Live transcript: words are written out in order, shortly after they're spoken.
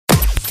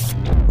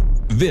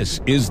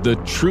This is the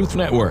Truth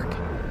Network.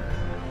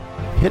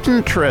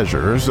 Hidden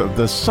treasures of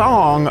the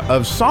Song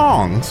of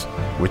Songs,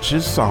 which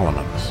is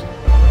Solomon's.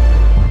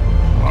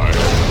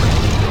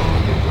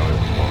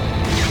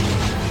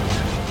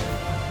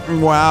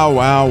 Wow,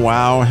 wow,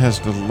 wow, has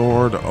the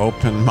Lord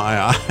opened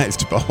my eyes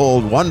to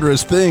behold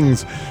wondrous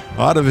things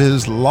out of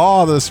his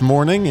law this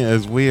morning,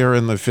 as we are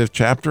in the 5th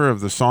chapter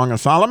of the Song of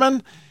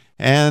Solomon,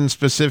 and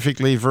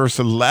specifically verse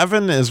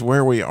 11 is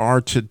where we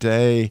are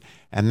today,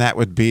 and that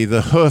would be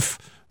the hoof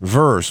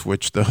verse,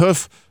 which the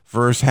hoof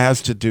verse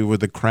has to do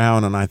with the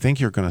crown, and I think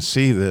you're going to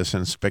see this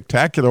in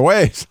spectacular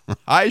ways.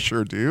 I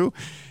sure do.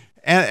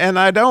 And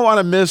I don't want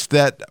to miss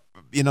that.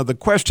 You know, the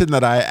question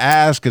that I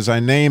ask as I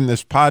name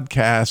this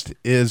podcast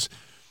is,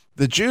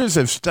 the Jews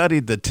have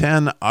studied the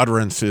 10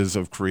 utterances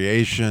of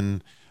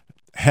creation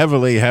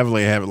heavily, have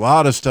a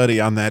lot of study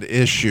on that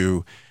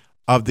issue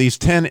of these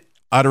 10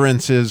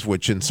 utterances,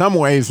 which in some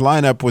ways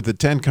line up with the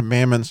 10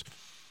 commandments.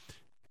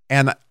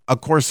 And of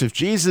course, if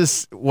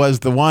Jesus was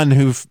the one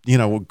who,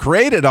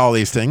 created all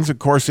these things, of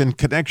course, in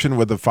connection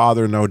with the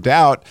Father, no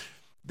doubt,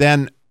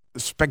 then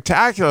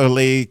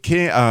spectacularly,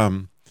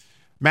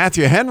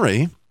 Matthew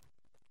Henry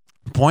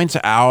points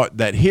out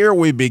that here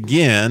we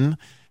begin,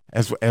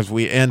 as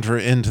we enter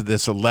into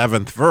this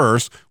 11th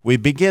verse, we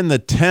begin the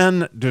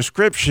 10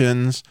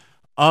 descriptions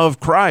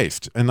of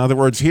Christ. In other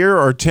words, here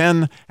are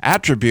 10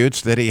 attributes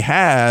that he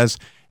has,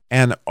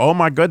 and oh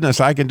my goodness,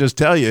 I can just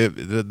tell you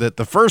that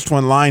the first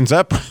one lines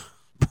up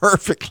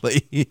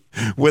perfectly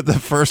with the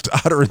first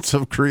utterance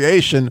of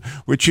creation,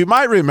 which you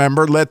might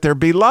remember, let there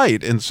be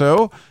light. And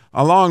so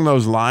along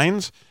those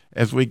lines,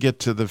 as we get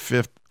to the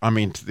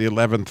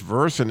 11th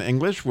verse in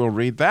English, we'll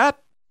read that.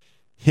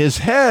 His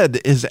head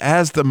is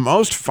as the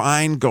most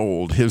fine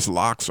gold. His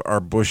locks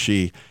are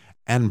bushy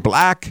and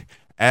black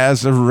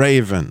as a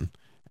raven.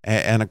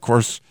 And of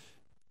course,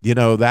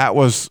 that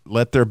was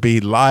let there be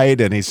light,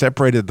 and he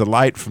separated the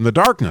light from the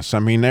darkness. I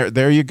mean,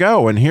 there you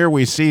go. And here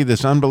we see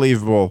this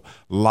unbelievable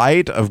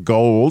light of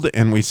gold,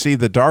 and we see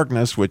the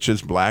darkness, which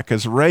is black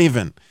as a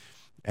raven.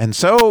 And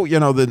so,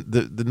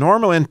 the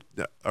normal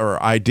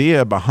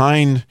idea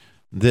behind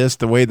this,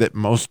 the way that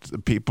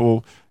most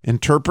people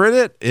interpret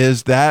it,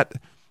 is that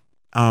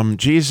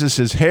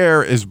Jesus'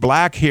 hair is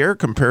black here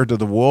compared to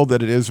the wool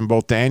that it is in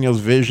both Daniel's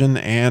vision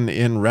and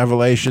in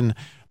Revelation.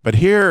 But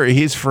here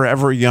he's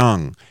forever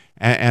young,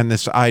 and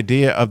this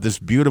idea of this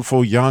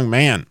beautiful young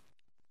man.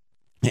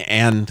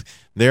 And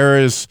there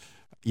is,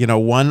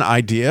 one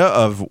idea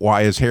of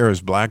why his hair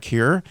is black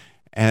here.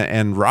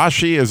 And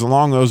Rashi is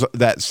along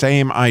that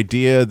same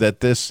idea that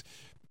this,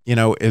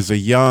 is a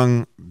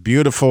young,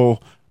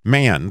 beautiful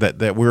man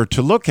that we're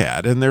to look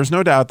at. And there's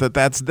no doubt that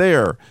that's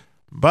there.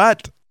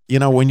 But,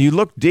 when you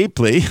look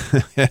deeply,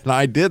 and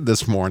I did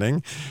this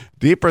morning,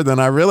 deeper than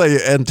I really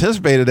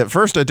anticipated at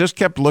first, I just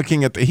kept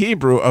looking at the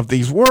Hebrew of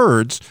these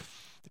words.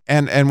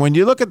 And when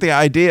you look at the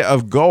idea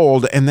of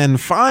gold and then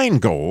fine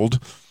gold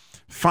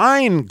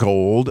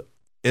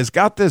has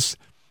got this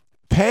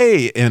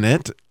pay in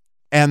it,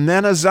 and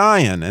then a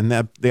Zion. And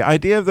the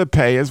idea of the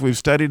pay, as we've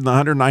studied in the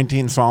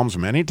 119 Psalms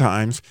many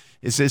times,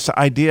 is this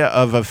idea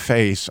of a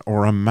face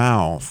or a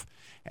mouth.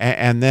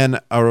 And then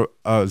a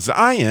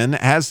Zion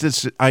has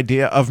this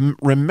idea of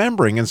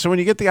remembering. And so when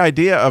you get the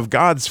idea of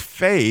God's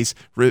face,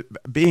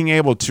 being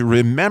able to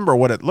remember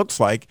what it looks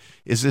like,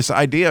 is this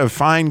idea of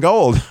fine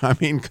gold. I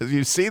mean, because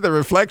you see the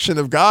reflection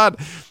of God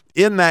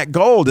in that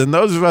gold. And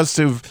those of us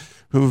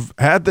who've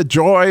had the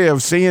joy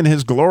of seeing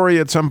his glory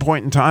at some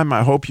point in time,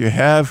 I hope you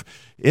have,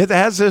 it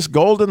has this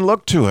golden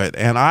look to it.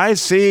 And I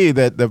see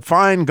that the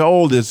fine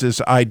gold is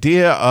this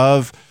idea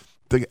of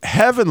the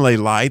heavenly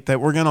light that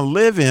we're going to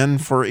live in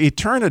for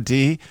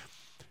eternity,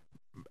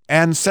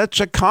 and such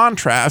a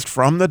contrast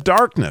from the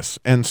darkness.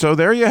 And so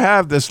there you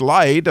have this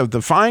light of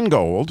the fine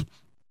gold,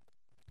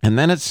 and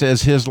then it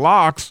says his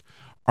locks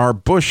are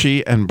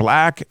bushy and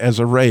black as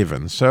a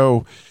raven.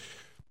 So,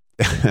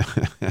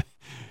 the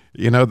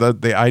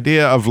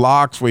idea of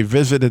locks, we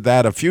visited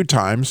that a few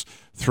times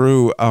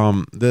through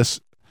this,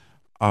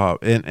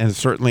 and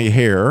certainly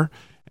hair,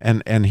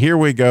 and here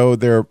we go,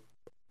 they're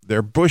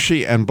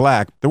bushy and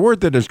black. The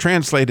word that is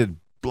translated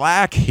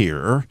black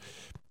here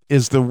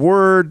is the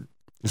word,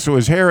 so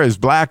his hair is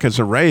black as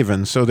a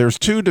raven, so there's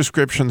two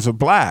descriptions of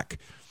black.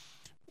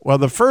 Well,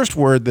 the first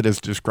word that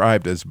is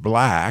described as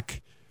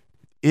black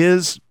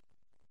is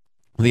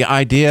the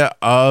idea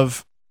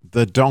of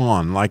the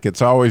dawn, like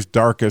it's always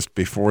darkest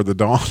before the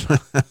dawn.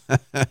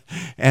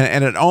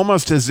 and it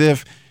almost as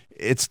if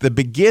it's the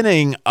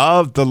beginning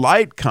of the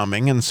light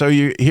coming. And so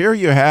here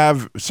you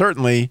have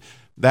certainly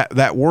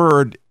that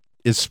word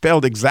is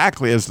spelled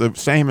exactly as the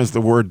same as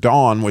the word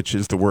dawn, which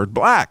is the word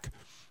black.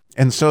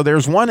 And so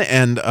there's one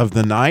end of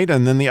the night,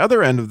 and then the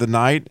other end of the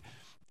night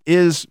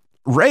is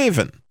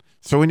raven.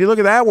 So when you look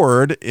at that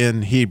word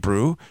in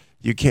Hebrew,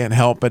 you can't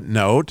help but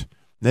note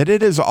that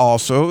it is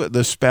also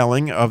the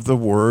spelling of the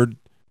word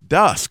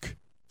dusk.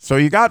 So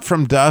you got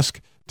from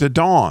dusk to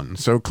dawn.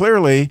 So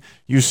clearly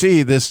you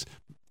see this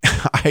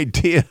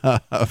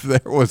idea of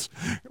there was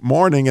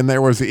morning and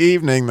there was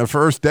evening the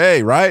first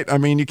day, right? I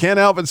mean, you can't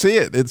help but see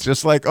it. It's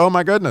just like, oh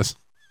my goodness.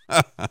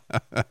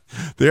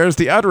 There's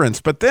the utterance.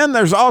 But then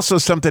there's also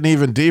something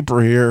even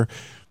deeper here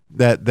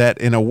that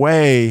in a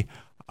way,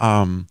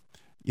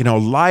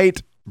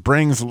 light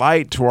brings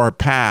light to our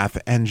path,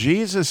 and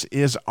Jesus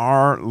is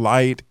our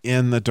light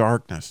in the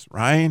darkness,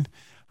 right?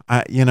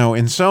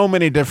 In so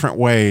many different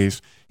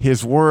ways,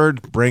 his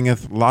word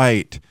bringeth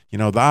light.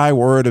 Thy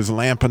word is a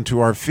lamp unto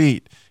our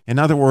feet. In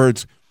other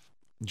words,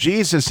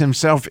 Jesus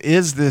himself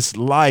is this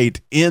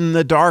light in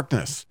the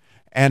darkness.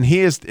 And he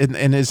is,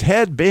 and his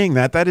head being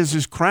that is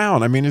his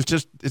crown. I mean, it's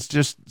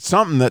just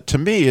something that to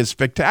me is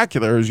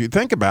spectacular as you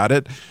think about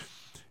it.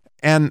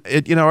 And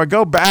I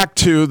go back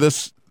to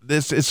this,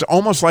 it's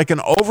almost like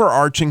an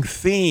overarching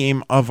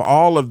theme of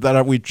all of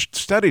that we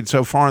studied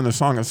so far in the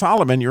Song of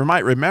Solomon. You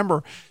might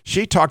remember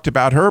she talked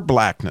about her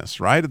blackness,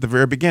 right? At the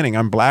very beginning,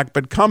 I'm black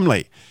but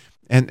comely.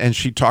 And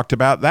she talked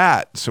about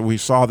that. So we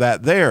saw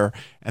that there.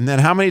 And then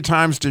how many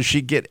times does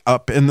she get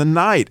up in the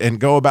night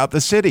and go about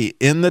the city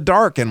in the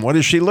dark? And what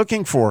is she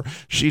looking for?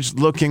 She's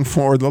looking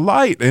for the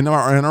light in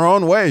her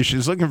own way.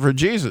 She's looking for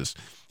Jesus.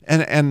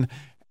 And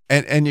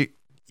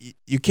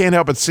you can't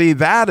help but see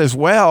that as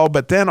well.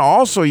 But then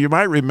also you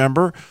might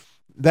remember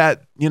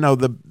that,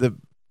 the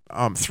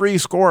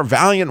 80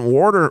 valiant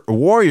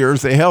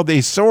warriors, they held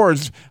these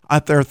swords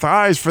at their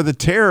thighs for the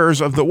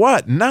terrors of the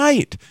what?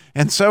 Night.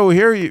 And so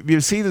here you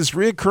see this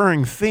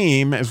recurring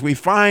theme as we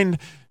find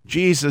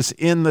Jesus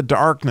in the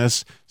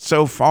darkness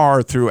so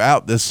far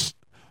throughout this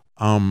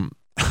Song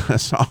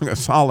of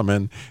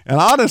Solomon. And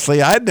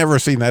honestly, I had never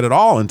seen that at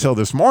all until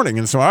this morning.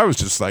 And so I was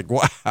just like,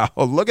 wow,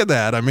 look at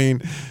that. I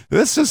mean,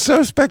 this is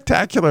so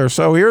spectacular.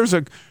 So here's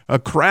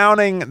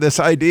this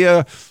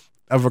idea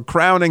of a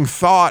crowning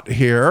thought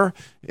here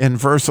in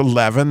verse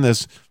 11,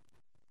 this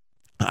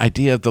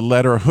idea of the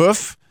letter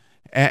hoof.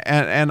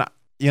 And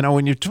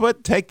when you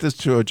take this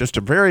to just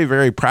a very,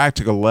 very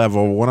practical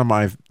level, one of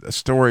my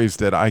stories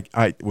that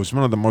I was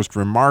one of the most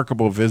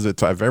remarkable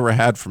visits I've ever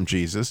had from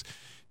Jesus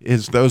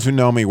is, those who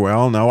know me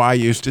well know I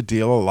used to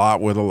deal a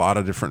lot with a lot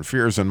of different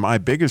fears, and my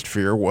biggest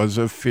fear was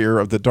a fear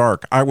of the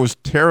dark. I was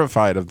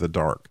terrified of the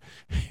dark.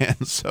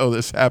 And so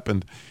this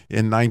happened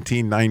in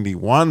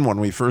 1991 when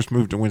we first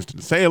moved to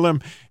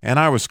Winston-Salem, and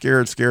I was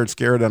scared,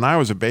 and I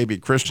was a baby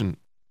Christian.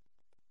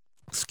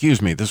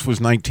 Excuse me, this was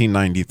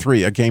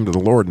 1993. I came to the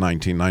Lord in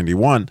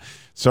 1991.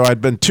 So I'd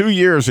been 2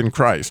 years in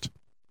Christ.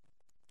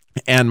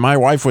 And my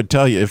wife would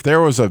tell you, if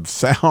there was a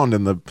sound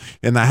in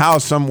the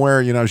house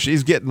somewhere,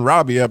 she's getting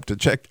Robbie up to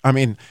check. I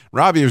mean,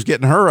 Robbie was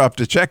getting her up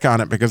to check on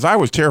it, because I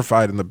was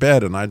terrified in the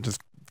bed and I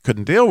just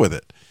couldn't deal with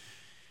it.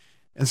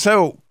 And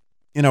so,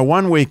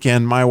 one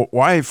weekend, my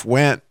wife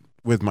went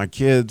with my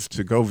kids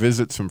to go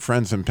visit some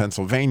friends in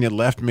Pennsylvania,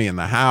 left me in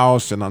the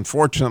house, and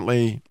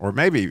unfortunately, or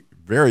maybe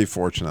very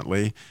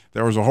fortunately,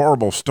 there was a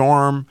horrible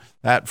storm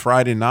that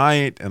Friday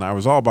night, and I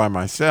was all by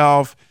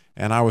myself,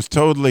 and I was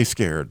totally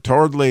scared,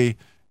 totally,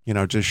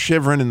 just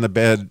shivering in the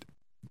bed.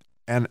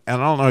 And I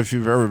don't know if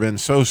you've ever been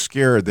so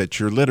scared that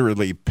you're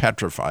literally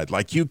petrified,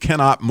 like you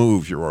cannot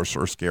move, you're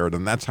so scared,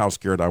 and that's how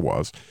scared I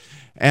was.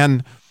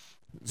 And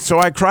so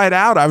I cried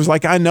out. I was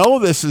like, I know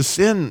this is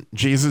sin,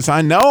 Jesus.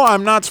 I know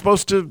I'm not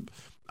supposed to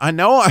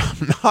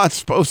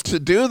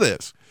do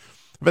this.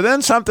 But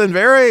then something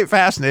very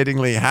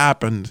fascinatingly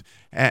happened,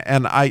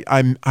 and I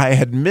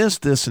had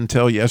missed this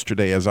until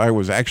yesterday as I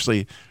was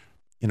actually,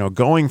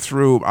 going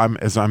through,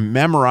 as I'm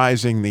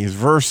memorizing these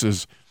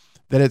verses,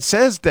 that it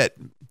says that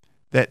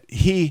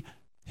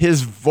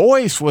his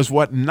voice was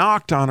what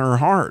knocked on her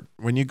heart.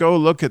 When you go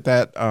look at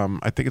that,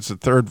 I think it's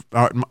the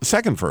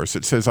second verse,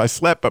 it says, I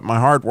slept, but my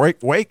heart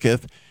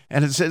waketh.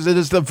 And it says, it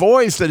is the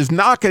voice that is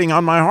knocking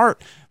on my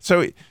heart.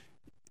 So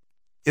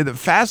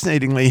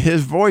fascinatingly,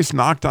 his voice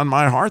knocked on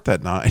my heart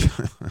that night.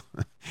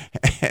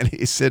 And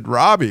he said,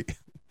 Robbie,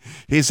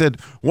 he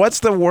said, what's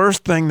the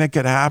worst thing that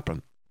could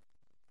happen?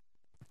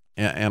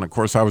 And of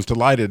course, I was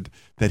delighted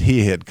that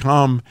he had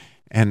come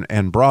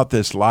and brought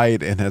this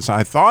light. And as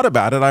I thought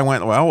about it, I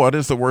went, well, what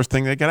is the worst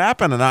thing that could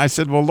happen? And I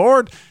said, well,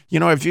 Lord,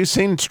 have you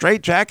seen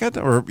Straight Jacket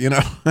or,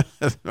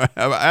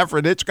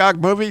 Alfred Hitchcock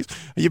movies?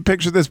 You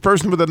picture this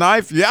person with a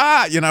knife?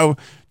 Yeah,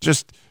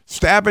 just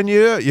stabbing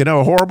you,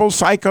 a horrible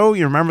psycho.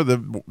 You remember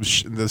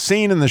the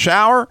scene in the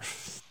shower?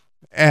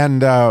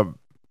 And the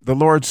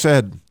Lord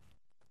said,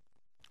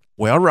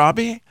 well,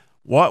 Robbie,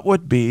 what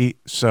would be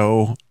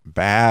so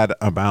bad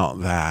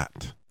about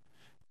that?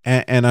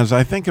 And as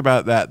I think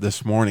about that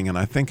this morning, and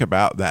I think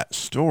about that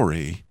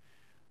story,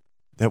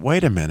 that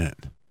wait a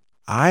minute,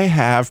 I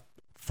have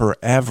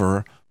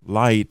forever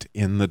light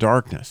in the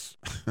darkness,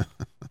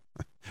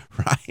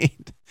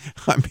 right?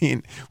 I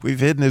mean, we've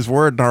hidden his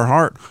word in our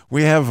heart.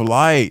 We have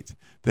light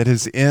that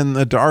is in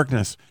the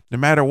darkness. No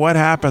matter what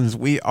happens,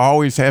 we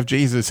always have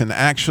Jesus. And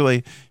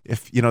actually,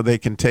 if, they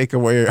can take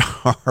away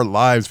our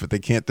lives, but they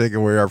can't take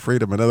away our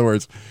freedom. In other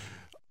words,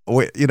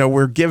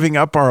 we're giving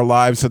up our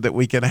lives so that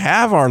we can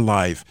have our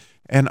life.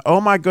 And oh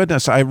my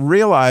goodness, I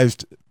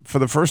realized for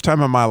the first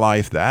time in my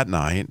life that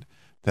night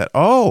that,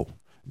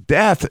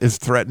 death is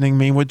threatening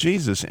me with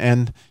Jesus.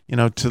 And,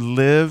 to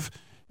live,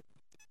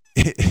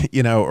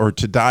 or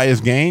to die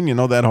is gain,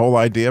 that whole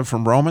idea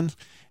from Romans.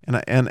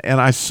 And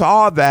I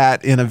saw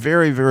that in a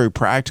very, very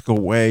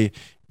practical way,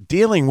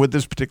 dealing with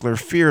this particular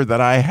fear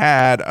that I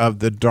had of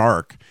the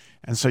dark.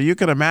 And so you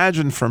can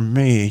imagine for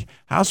me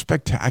how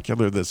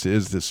spectacular this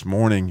is this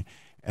morning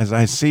as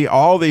I see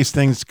all these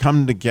things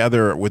come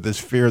together with this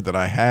fear that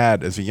I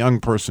had as a young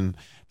person.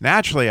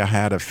 Naturally, I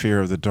had a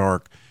fear of the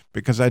dark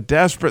because I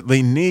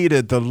desperately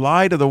needed the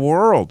light of the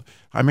world.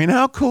 I mean,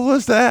 how cool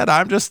is that?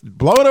 I'm just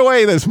blown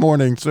away this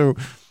morning. So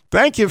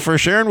thank you for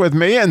sharing with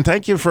me, and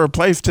thank you for a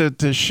place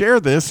to share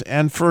this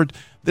and for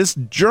this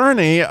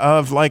journey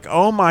of like,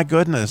 oh my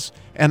goodness.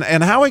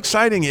 And how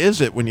exciting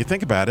is it when you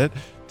think about it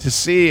to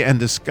see and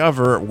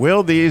discover,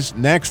 will these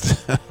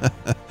next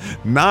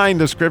 9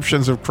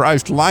 descriptions of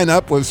Christ line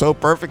up with so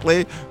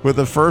perfectly with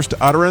the first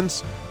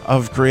utterance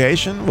of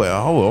creation?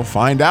 Well, we'll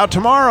find out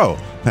tomorrow.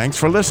 Thanks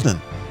for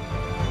listening.